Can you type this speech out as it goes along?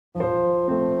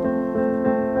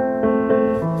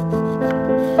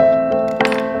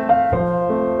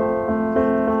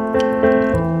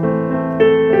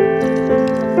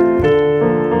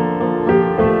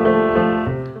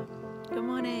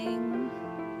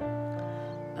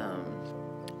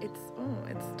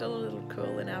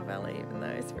cool in our valley, even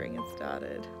though spring has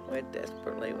started. We're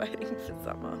desperately waiting for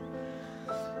summer.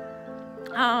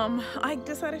 I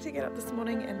decided to get up this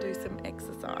morning and do some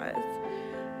exercise.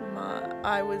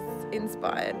 I was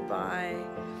inspired by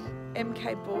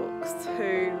MK Books,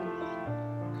 who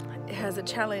has a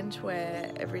challenge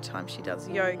where every time she does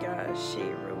yoga, she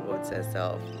rewards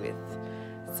herself with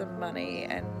some money,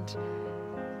 and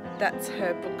that's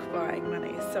her book buying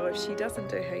money. So if she doesn't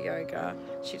do her yoga,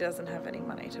 she doesn't have any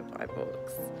money to buy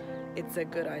books. It's a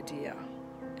good idea,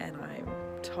 and I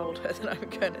told her that I'm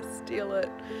going to steal it,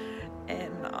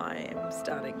 and I am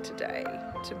starting today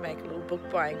to make a little book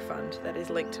buying fund that is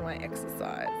linked to my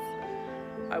exercise.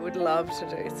 I would love to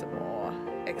do some more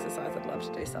exercise. I'd love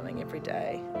to do something every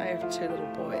day. I have 2 little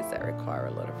boys that require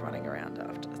a lot of running around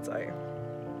after, so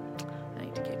I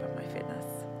need to keep up my fitness.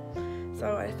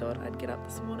 So I thought I'd get up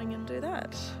this morning and do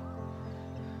that.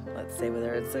 Let's see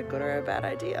whether it's a good or a bad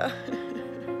idea.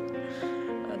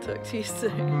 I'll talk to you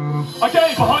soon.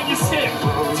 Okay, behind your step.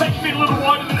 Take your feet a little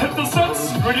wider than hip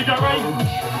distance. Ready to go, Ray?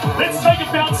 Let's take a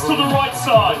bounce to the right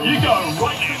side. You go.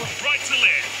 Right to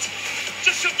left.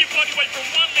 Just shift your body weight from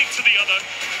one leg to the other.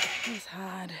 It's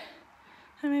hard.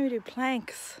 I maybe do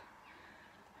planks.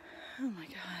 Oh my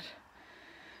god.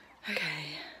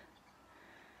 Okay.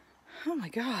 Oh my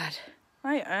god.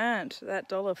 I earned that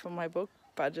 $1 for my book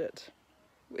budget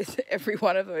with every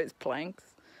one of those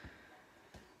planks.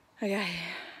 Okay,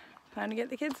 time to get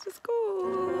the kids to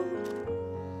school.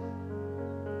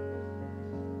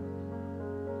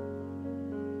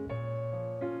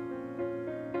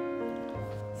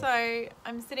 So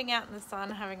I'm sitting out in the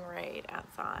sun having a read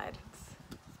outside.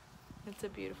 It's a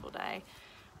beautiful day,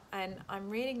 and I'm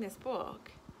reading this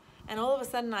book, and all of a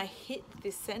sudden I hit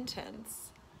this sentence.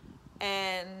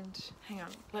 And hang on,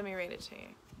 let me read it to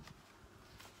you.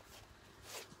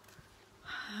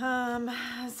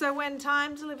 So when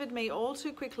time delivered me all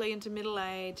too quickly into middle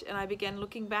age, and I began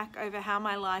looking back over how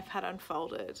my life had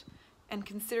unfolded and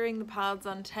considering the paths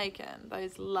untaken,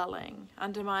 those lulling,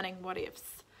 undermining what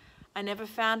ifs, I never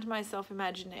found myself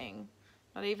imagining,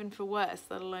 not even for worse,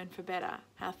 let alone for better,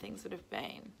 how things would have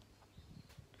been.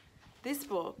 This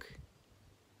book,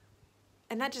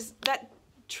 and that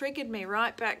triggered me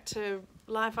right back to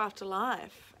Life After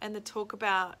Life, and the talk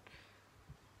about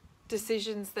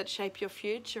decisions that shape your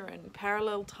future and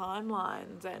parallel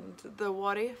timelines and the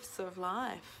what ifs of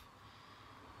life.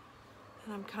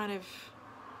 And I'm kind of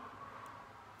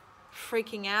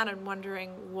freaking out and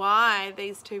wondering why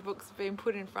these 2 books have been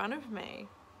put in front of me.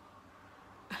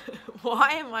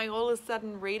 Why am I all of a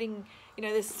sudden reading,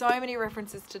 there's so many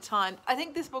references to time. I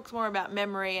think this book's more about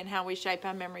memory and how we shape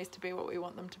our memories to be what we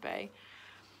want them to be.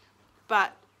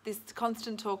 But this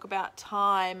constant talk about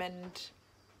time and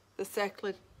the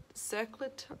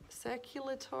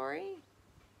circulatory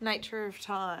nature of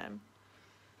time,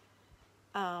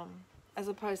 as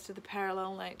opposed to the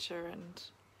parallel nature, and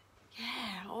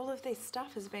yeah, all of this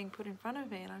stuff is being put in front of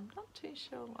me, and I'm not too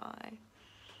sure why.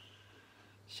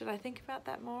 Should I think about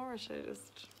that more, or should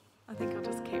I think I'll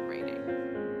just keep reading.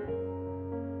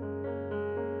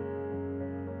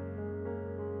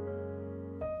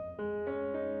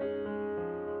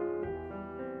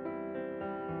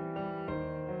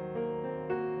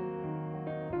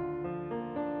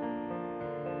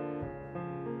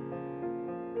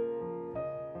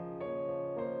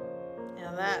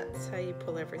 That's how you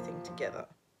pull everything together.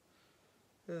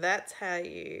 That's how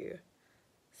you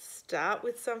start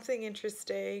with something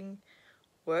interesting,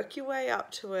 work your way up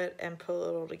to it, and pull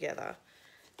it all together.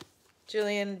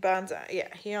 Julian Barnes,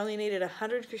 he only needed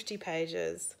 150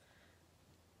 pages,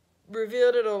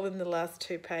 revealed it all in the last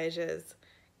 2 pages,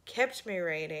 kept me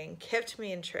reading, kept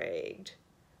me intrigued.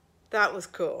 That was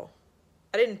cool.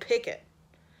 I didn't pick it.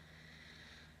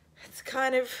 It's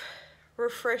kind of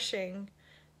refreshing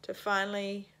to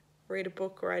finally read a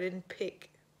book where I didn't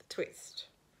pick the twist.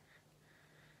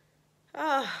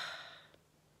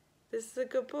 This is a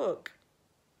good book.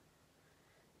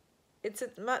 It's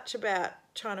as much about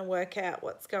trying to work out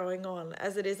what's going on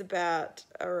as it is about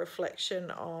a reflection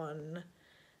on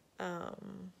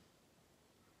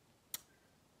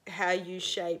how you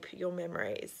shape your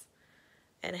memories,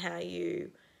 and how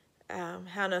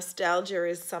how nostalgia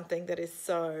is something that is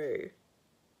so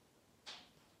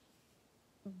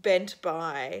bent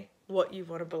by what you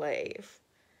want to believe.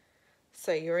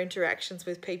 So your interactions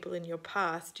with people in your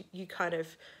past, you kind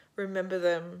of remember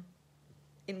them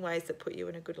in ways that put you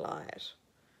in a good light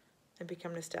and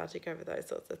become nostalgic over those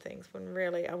sorts of things, when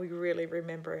really, are we really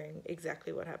remembering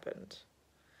exactly what happened?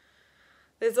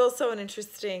 There's also an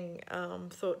interesting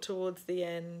thought towards the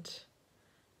end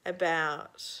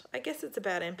about, I guess it's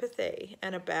about empathy,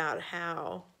 and about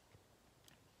how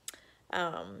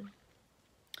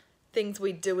things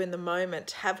we do in the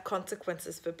moment have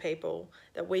consequences for people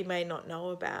that we may not know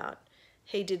about.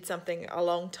 He did something a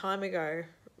long time ago,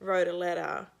 wrote a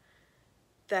letter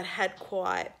that had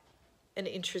quite an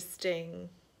interesting,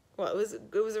 well,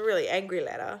 it was a really angry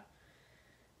letter,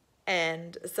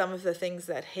 and some of the things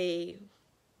that he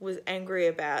was angry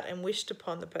about and wished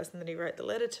upon the person that he wrote the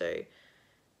letter to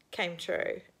came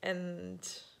true,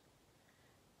 and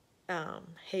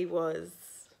he was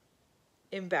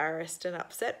embarrassed and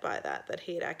upset by that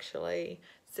he had actually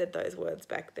said those words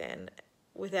back then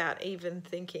without even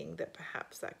thinking that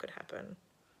perhaps that could happen.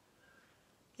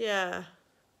 Yeah,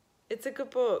 it's a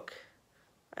good book.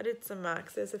 I did some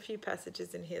marks. There's a few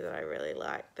passages in here that I really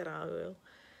like that I will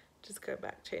just go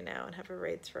back to now and have a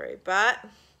read through. But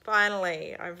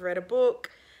finally, I've read a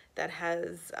book that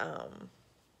has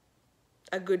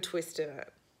a good twist in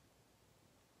it.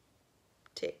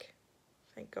 Tick.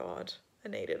 Thank God. I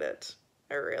needed it.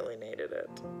 I really needed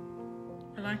it.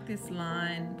 I like this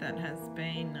line that has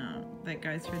been, that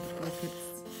goes through the book.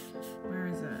 It's, where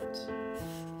is it?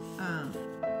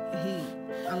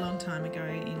 A long time ago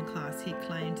in class, he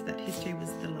claimed that history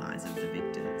was the lies of the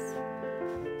victors.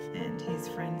 And his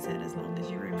friend said, as long as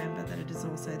you remember that it is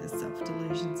also the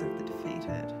self-delusions of the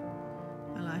defeated.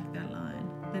 I like that line.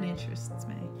 That interests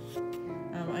me.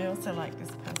 I also like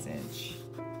this passage.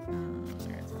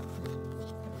 Where is it?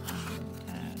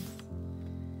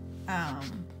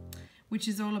 Which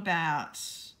is all about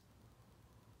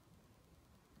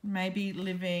maybe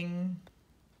living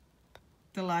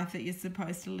the life that you're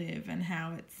supposed to live and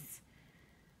how it's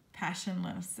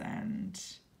passionless, and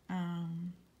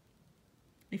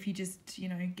if you just, you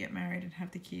know, get married and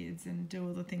have the kids and do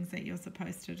all the things that you're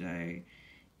supposed to do,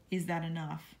 is that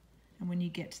enough? And when you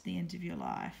get to the end of your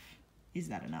life, is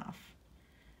that enough?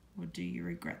 Or do you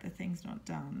regret the things not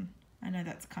done? I know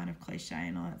that's kind of cliche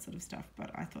and all that sort of stuff,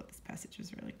 but I thought this passage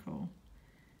was really cool.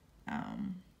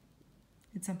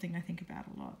 It's something I think about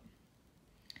a lot.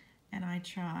 And I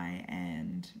try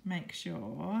and make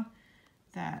sure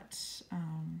that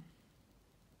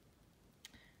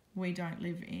we don't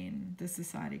live in the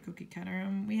society cookie cutter,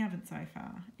 and we haven't so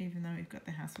far. Even though we've got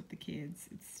the house with the kids,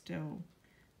 it's still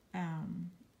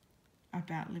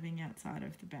about living outside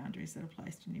of the boundaries that are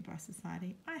placed on you by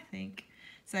society, I think.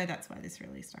 So that's why this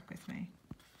really stuck with me.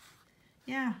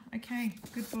 Yeah, okay,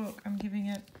 good book. I'm giving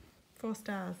it 4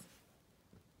 stars.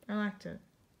 I liked it.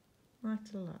 I liked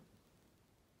it a lot.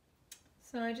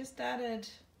 So I just added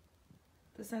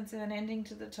the sense of an ending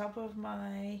to the top of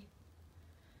my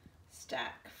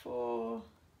stack for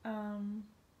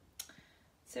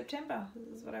September.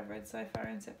 This is what I've read so far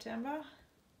in September.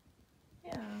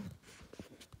 Yeah.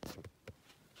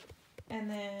 And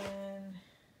then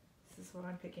this is what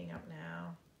I'm picking up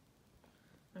now.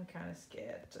 I'm kind of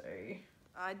scared too.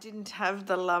 I didn't have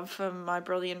the love for My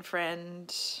Brilliant Friend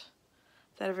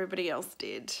that everybody else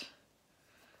did.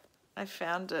 I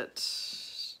found it,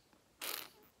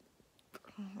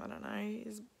 I don't know,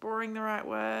 is boring the right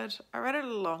word? I read it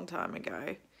a long time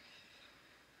ago.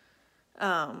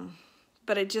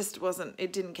 But it just wasn't,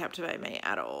 it didn't captivate me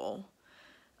at all.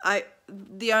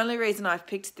 The only reason I've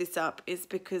picked this up is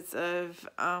because of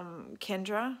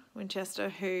Kendra Winchester,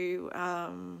 who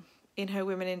in her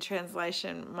Women in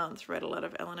Translation month read a lot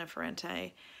of Elena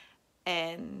Ferrante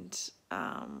and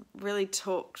really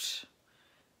talked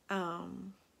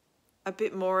a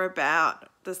bit more about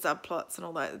the subplots and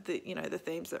all that, the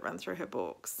themes that run through her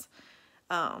books.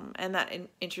 And that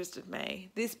interested me.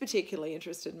 This particularly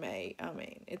interested me. I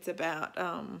mean, it's about,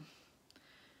 a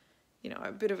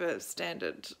bit of a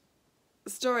standard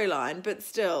storyline, but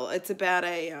still it's about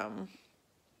a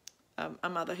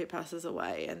mother who passes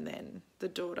away, and then the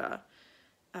daughter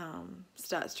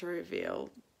starts to reveal,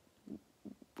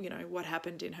 what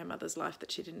happened in her mother's life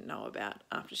that she didn't know about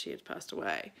after she had passed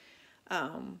away.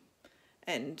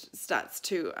 And starts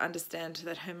to understand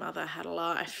that her mother had a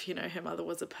life, her mother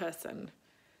was a person.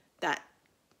 That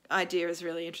idea is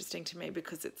really interesting to me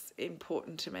because it's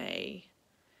important to me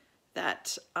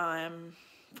that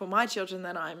for my children,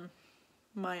 that I'm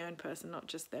my own person, not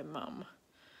just their mum.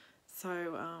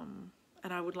 So,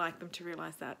 and I would like them to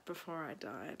realise that before I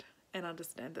died and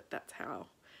understand that that's how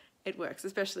it works,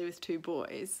 especially with 2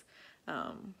 boys.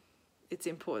 It's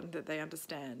important that they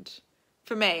understand.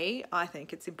 For me, I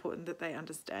think it's important that they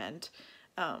understand,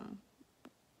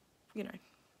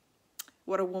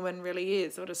 what a woman really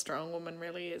is, what a strong woman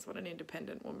really is, what an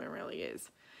independent woman really is,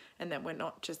 and that we're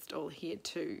not just all here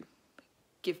to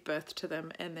give birth to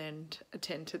them and then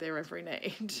attend to their every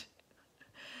need.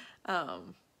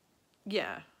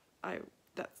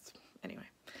 Anyway.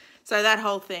 So that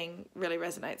whole thing really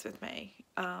resonates with me,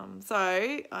 So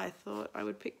I thought I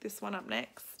would pick this one up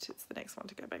next. It's the next one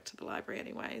to go back to the library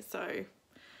anyway, so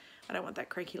I don't want that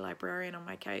creaky librarian on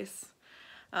my case.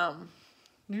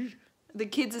 The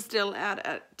kids are still out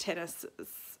at tennis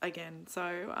again, so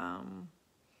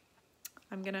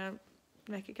I'm gonna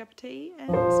make a cup of tea and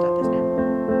start this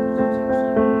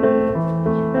now.